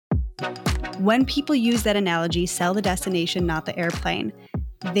When people use that analogy, sell the destination, not the airplane,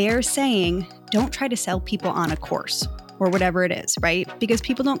 they're saying, don't try to sell people on a course or whatever it is, right? Because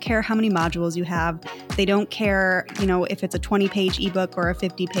people don't care how many modules you have. They don't care, if it's a 20-page ebook or a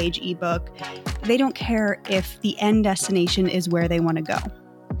 50-page ebook. They don't care if the end destination is where they want to go.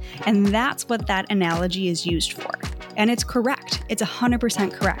 And that's what that analogy is used for. And it's correct. It's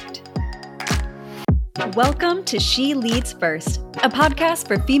 100% correct. Welcome to She Leads First, a podcast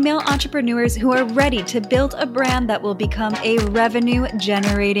for female entrepreneurs who are ready to build a brand that will become a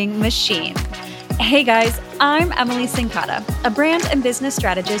revenue-generating machine. Hey guys, I'm Emily Sincata, a brand and business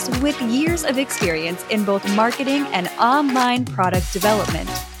strategist with years of experience in both marketing and online product development.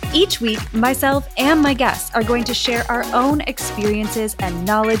 Each week, myself and my guests are going to share our own experiences and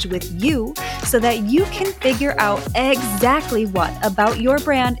knowledge with you so that you can figure out exactly what about your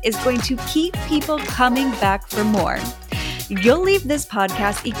brand is going to keep people coming back for more. You'll leave this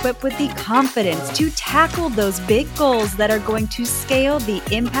podcast equipped with the confidence to tackle those big goals that are going to scale the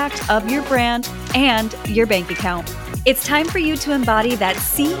impact of your brand and your bank account. It's time for you to embody that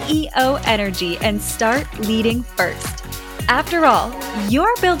CEO energy and start leading first. After all,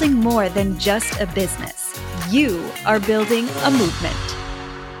 you're building more than just a business. You are building a movement.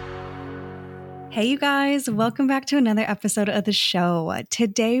 Hey, you guys, welcome back to another episode of the show.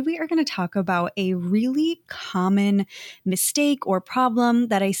 Today, we are going to talk about a really common mistake or problem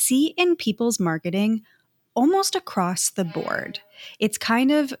that I see in people's marketing almost across the board. It's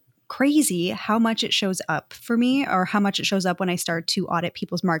kind of crazy how much it shows up for me, or how much it shows up when I start to audit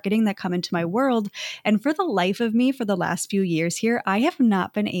people's marketing that come into my world. And for the life of me, for the last few years here, I have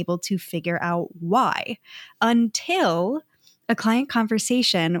not been able to figure out why until a client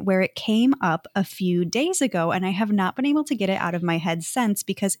conversation where it came up a few days ago, and I have not been able to get it out of my head since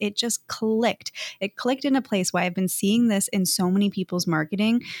because it just clicked. It clicked in a place where I've been seeing this in so many people's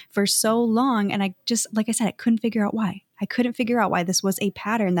marketing for so long, and I just, like I said, I couldn't figure out why. I couldn't figure out why this was a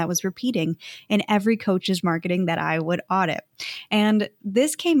pattern that was repeating in every coach's marketing that I would audit. And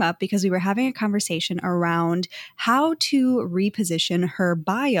this came up because we were having a conversation around how to reposition her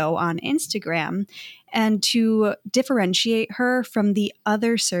bio on Instagram and to differentiate her from the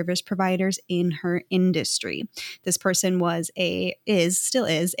other service providers in her industry. This person still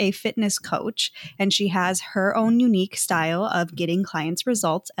is a fitness coach, and she has her own unique style of getting clients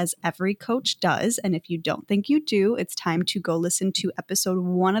results, as every coach does. And if you don't think you do, it's time to go listen to episode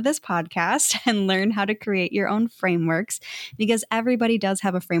 1 of this podcast and learn how to create your own frameworks, because everybody does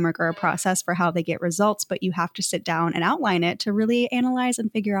have a framework or a process for how they get results, but you have to sit down and outline it to really analyze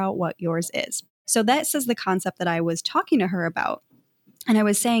and figure out what yours is. So this is the concept that I was talking to her about. And I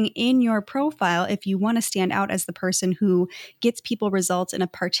was saying, in your profile, if you want to stand out as the person who gets people results in a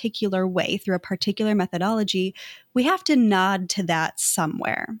particular way through a particular methodology, we have to nod to that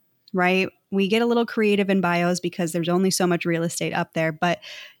somewhere, right? We get a little creative in bios because there's only so much real estate up there. But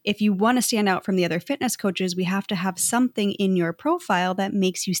if you want to stand out from the other fitness coaches, we have to have something in your profile that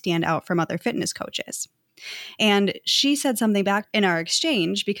makes you stand out from other fitness coaches. And she said something back in our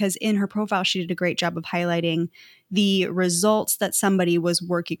exchange, because in her profile, she did a great job of highlighting the results that somebody was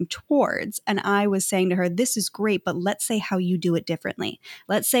working towards. And I was saying to her, this is great, but let's say how you do it differently.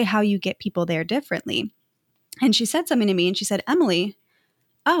 Let's say how you get people there differently. And she said something to me and she said, Emily,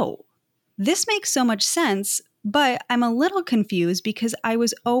 this makes so much sense, but I'm a little confused because I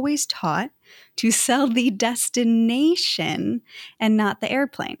was always taught to sell the destination and not the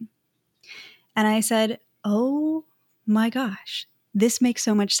airplane. And I said, oh my gosh, this makes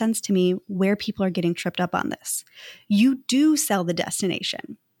so much sense to me where people are getting tripped up on this. You do sell the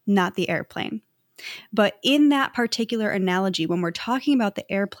destination, not the airplane. But in that particular analogy, when we're talking about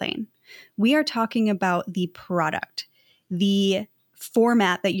the airplane, we are talking about the product, the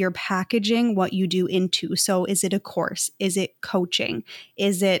format that you're packaging what you do into. So is it a course? Is it coaching?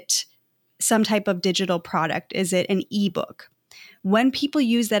 Is it some type of digital product? Is it an ebook? When people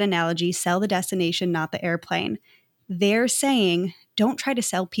use that analogy, sell the destination, not the airplane, they're saying, don't try to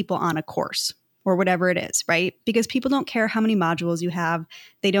sell people on a course or whatever it is, right? Because people don't care how many modules you have.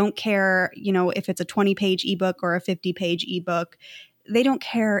 They don't care, if it's a 20-page ebook or a 50-page ebook. They don't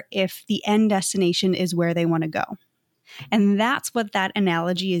care if the end destination is where they want to go. And that's what that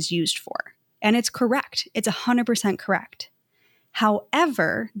analogy is used for. And it's correct. It's 100% correct.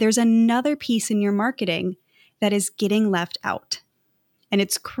 However, there's another piece in your marketing that is getting left out. And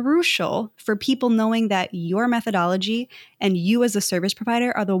it's crucial for people knowing that your methodology and you as a service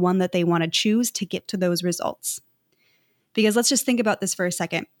provider are the one that they want to choose to get to those results. Because let's just think about this for a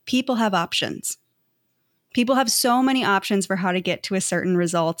second. People have options. People have so many options for how to get to a certain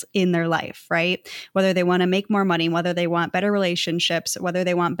result in their life, right? Whether they want to make more money, whether they want better relationships, whether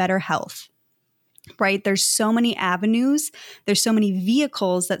they want better health, right? There's so many avenues. There's so many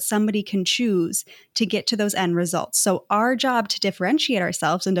vehicles that somebody can choose to get to those end results. So our job to differentiate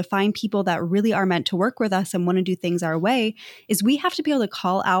ourselves and to find people that really are meant to work with us and want to do things our way is we have to be able to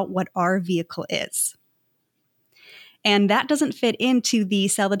call out what our vehicle is. And that doesn't fit into the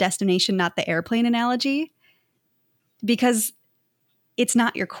sell the destination, not the airplane analogy, because it's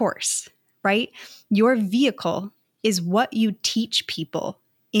not your course, right? Your vehicle is what you teach people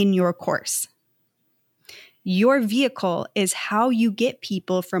in your course. Your vehicle is how you get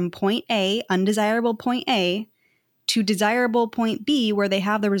people from point A, undesirable point A, to desirable point B, where they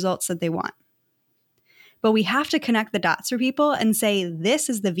have the results that they want. But we have to connect the dots for people and say, this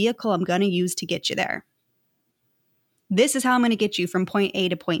is the vehicle I'm going to use to get you there. This is how I'm going to get you from point A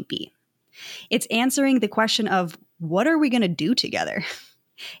to point B. It's answering the question of, what are we going to do together?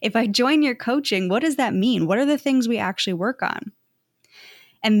 If I join your coaching, what does that mean? What are the things we actually work on?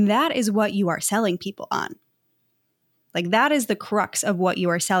 And that is what you are selling people on. Like, that is the crux of what you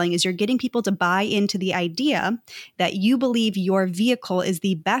are selling, is you're getting people to buy into the idea that you believe your vehicle is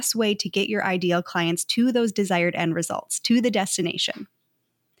the best way to get your ideal clients to those desired end results, to the destination.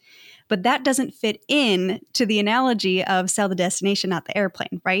 But that doesn't fit in to the analogy of sell the destination, not the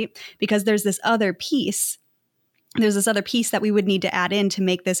airplane, right? Because there's this other piece. There's this other piece that we would need to add in to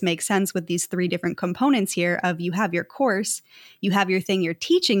make this make sense with these three different components here of, you have your course, you have your thing you're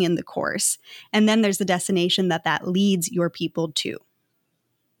teaching in the course, and then there's the destination that leads your people to.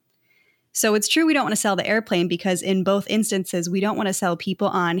 So it's true we don't want to sell the airplane, because in both instances, we don't want to sell people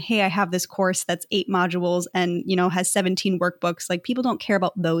on, hey, I have this course that's 8 modules and, has 17 workbooks. Like, people don't care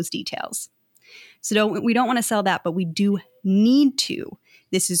about those details. So we don't want to sell that, but we do need to.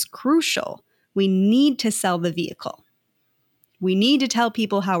 This is crucial. We need to sell the vehicle. We need to tell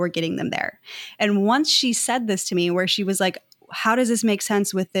people how we're getting them there. And once she said this to me, where she was like, how does this make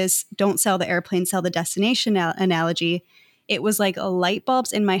sense with this don't sell the airplane, sell the destination analogy? It was like light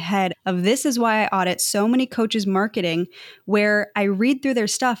bulbs in my head of, this is why I audit so many coaches' marketing, where I read through their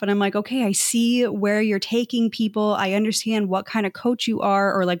stuff and I'm like, okay, I see where you're taking people. I understand what kind of coach you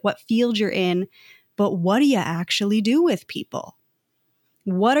are, or like what field you're in, but what do you actually do with people?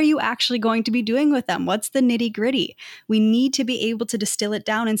 What are you actually going to be doing with them? What's the nitty gritty? We need to be able to distill it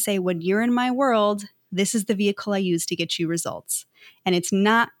down and say, when you're in my world, this is the vehicle I use to get you results. And it's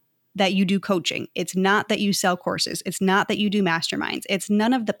not that you do coaching. It's not that you sell courses. It's not that you do masterminds. It's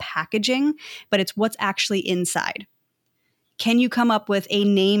none of the packaging, but it's what's actually inside. Can you come up with a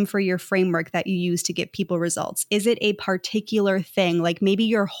name for your framework that you use to get people results? Is it a particular thing? Like, maybe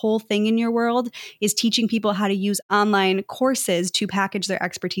your whole thing in your world is teaching people how to use online courses to package their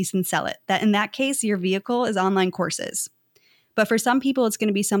expertise and sell it. That in that case, your vehicle is online courses. But for some people, it's going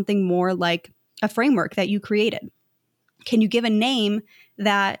to be something more like a framework that you created. Can you give a name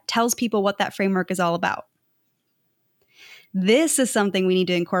that tells people what that framework is all about? This is something we need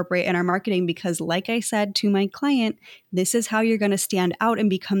to incorporate in our marketing, because, like I said to my client, this is how you're going to stand out and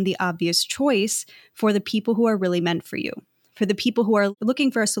become the obvious choice for the people who are really meant for you, for the people who are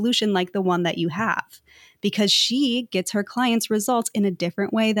looking for a solution like the one that you have, because she gets her clients results in a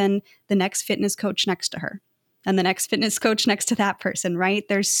different way than the next fitness coach next to her and the next fitness coach next to that person, right?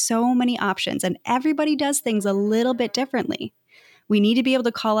 There's so many options, and everybody does things a little bit differently. We need to be able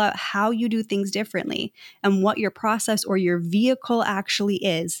to call out how you do things differently and what your process or your vehicle actually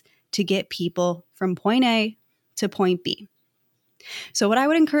is to get people from point A to point B. So what I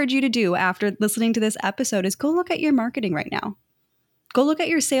would encourage you to do after listening to this episode is go look at your marketing right now. Go look at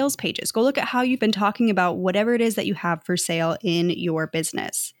your sales pages. Go look at how you've been talking about whatever it is that you have for sale in your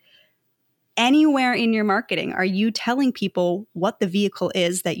business. Anywhere in your marketing, are you telling people what the vehicle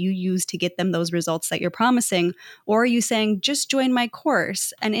is that you use to get them those results that you're promising? Or are you saying, just join my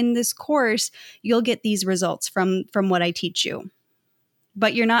course, and in this course, you'll get these results from what I teach you?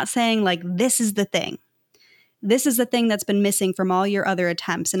 But you're not saying, like, this is the thing. This is the thing that's been missing from all your other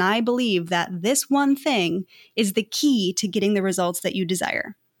attempts. And I believe that this one thing is the key to getting the results that you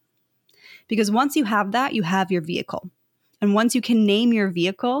desire. Because once you have that, you have your vehicle. And once you can name your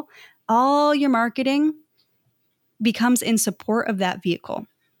vehicle, all your marketing becomes in support of that vehicle,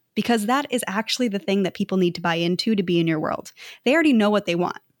 because that is actually the thing that people need to buy into to be in your world. They already know what they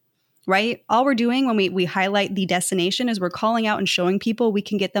want, right? All we're doing when we highlight the destination is we're calling out and showing people we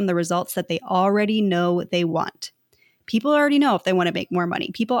can get them the results that they already know they want. People already know if they want to make more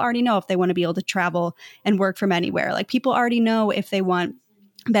money. People already know if they want to be able to travel and work from anywhere. Like, people already know if they want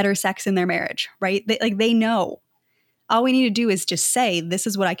better sex in their marriage, right? They know. All we need to do is just say, this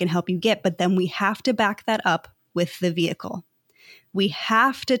is what I can help you get. But then we have to back that up with the vehicle. We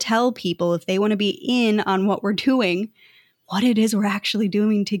have to tell people, if they want to be in on what we're doing, what it is we're actually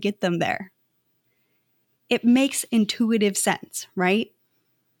doing to get them there. It makes intuitive sense, right?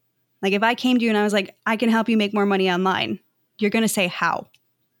 Like if I came to you and I was like, I can help you make more money online, you're going to say how.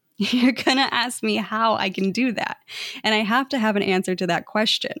 You're going to ask me how I can do that. And I have to have an answer to that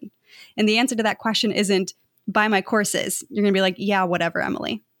question. And the answer to that question isn't buy my courses. You're going to be like, yeah, whatever,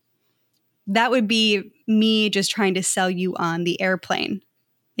 Emily. That would be me just trying to sell you on the airplane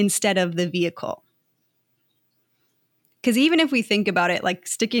instead of the vehicle. Because even if we think about it, like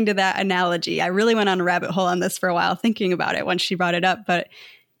sticking to that analogy, I really went on a rabbit hole on this for a while thinking about it once she brought it up, but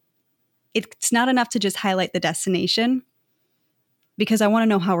it's not enough to just highlight the destination, because I want to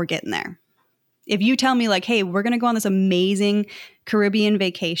know how we're getting there. If you tell me like, hey, we're going to go on this amazing Caribbean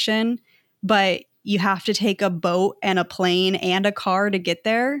vacation, but you have to take a boat and a plane and a car to get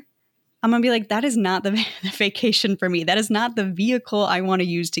there, I'm going to be like, that is not the vacation for me. That is not the vehicle I want to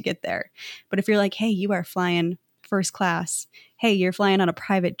use to get there. But if you're like, hey, you are flying first class, hey, you're flying on a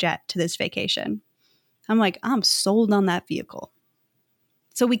private jet to this vacation, I'm like, I'm sold on that vehicle.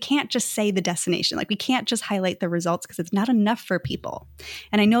 So we can't just say the destination. Like we can't just highlight the results, because it's not enough for people.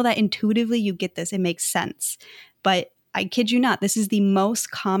 And I know that intuitively you get this. It makes sense. But I kid you not, this is the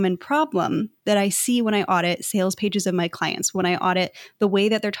most common problem that I see when I audit sales pages of my clients, when I audit the way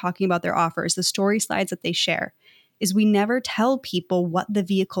that they're talking about their offers, the story slides that they share, is we never tell people what the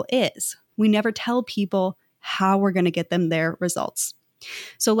vehicle is. We never tell people how we're going to get them their results.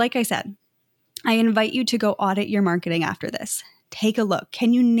 So like I said, I invite you to go audit your marketing after this. Take a look.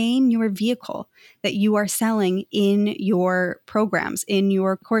 Can you name your vehicle that you are selling in your programs, in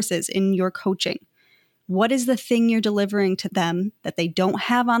your courses, in your coaching? What is the thing you're delivering to them that they don't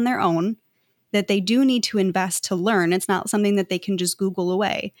have on their own, that they do need to invest to learn? It's not something that they can just Google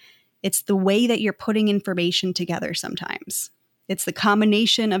away. It's the way that you're putting information together sometimes. It's the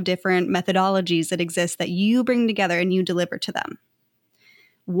combination of different methodologies that exist that you bring together and you deliver to them.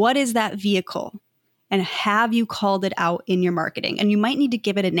 What is that vehicle? And have you called it out in your marketing? And you might need to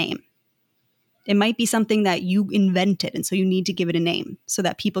give it a name. It might be something that you invented, and so you need to give it a name so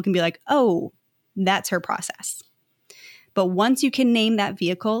that people can be like, oh, that's her process. But once you can name that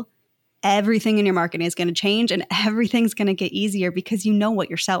vehicle, everything in your marketing is going to change and everything's going to get easier, because you know what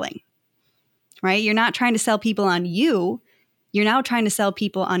you're selling, right? You're not trying to sell people on you. You're now trying to sell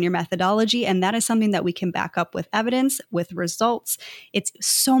people on your methodology, and that is something that we can back up with evidence, with results. It's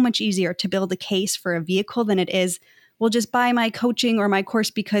so much easier to build a case for a vehicle than it is, well, just buy my coaching or my course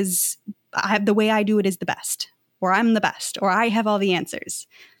because the way I do it is the best, or I'm the best, or I have all the answers.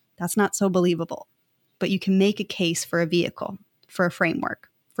 That's not so believable. But you can make a case for a vehicle, for a framework,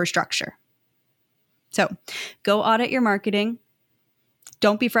 for structure. So go audit your marketing.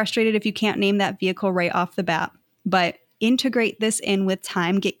 Don't be frustrated if you can't name that vehicle right off the bat, but integrate this in with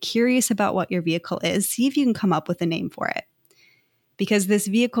time. Get curious about what your vehicle is. See if you can come up with a name for it. Because this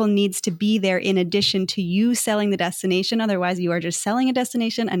vehicle needs to be there in addition to you selling the destination. Otherwise, you are just selling a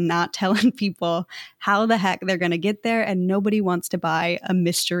destination and not telling people how the heck they're going to get there. And nobody wants to buy a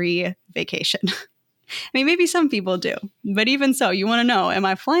mystery vacation. I mean, maybe some people do. But even so, you want to know, am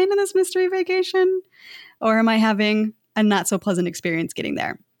I flying on this mystery vacation? Or am I having a not so pleasant experience getting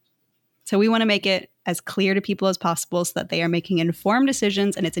there? So we want to make it as clear to people as possible so that they are making informed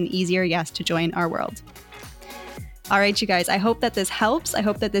decisions and it's an easier yes to join our world. All right, you guys, I hope that this helps. I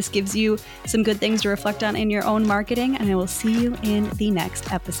hope that this gives you some good things to reflect on in your own marketing, and I will see you in the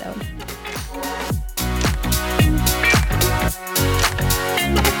next episode.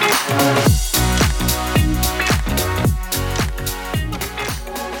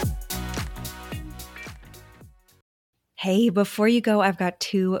 Hey, before you go, I've got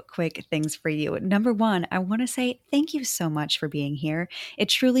 2 quick things for you. Number 1, I want to say thank you so much for being here. It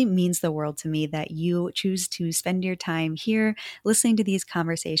truly means the world to me that you choose to spend your time here, listening to these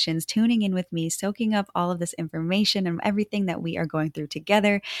conversations, tuning in with me, soaking up all of this information and everything that we are going through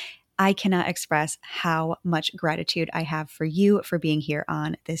together. I cannot express how much gratitude I have for you for being here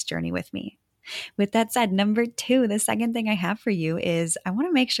on this journey with me. With that said, number 2, the second thing I have for you is I want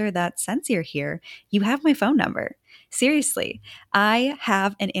to make sure that since you're here, you have my phone number. Seriously, I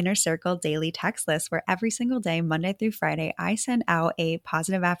have an Inner Circle daily text list where every single day, Monday through Friday, I send out a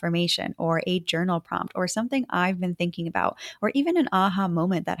positive affirmation or a journal prompt or something I've been thinking about, or even an aha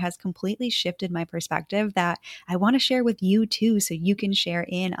moment that has completely shifted my perspective that I want to share with you too, so you can share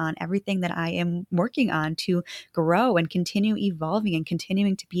in on everything that I am working on to grow and continue evolving and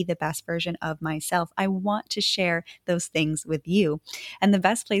continuing to be the best version of myself. I want to share those things with you. And the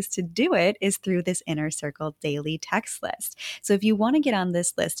best place to do it is through this Inner Circle daily text text list. So if you want to get on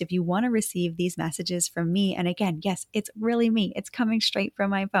this list, if you want to receive these messages from me, and again, yes, it's really me, it's coming straight from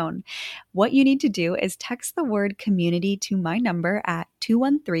my phone. What you need to do is text the word community to my number at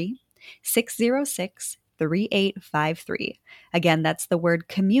 213-606-3853. Again, that's the word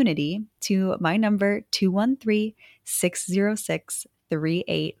community to my number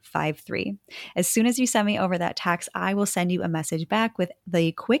 213-606-3853. As soon as you send me over that text, I will send you a message back with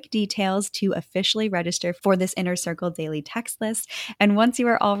the quick details to officially register for this Inner Circle daily text list. And once you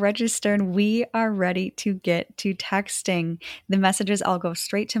are all registered, we are ready to get to texting. The messages all go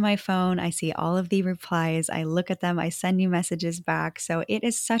straight to my phone. I see all of the replies. I look at them. I send you messages back. So it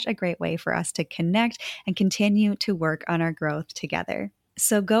is such a great way for us to connect and continue to work on our growth together.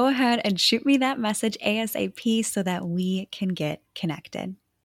 So go ahead and shoot me that message ASAP so that we can get connected.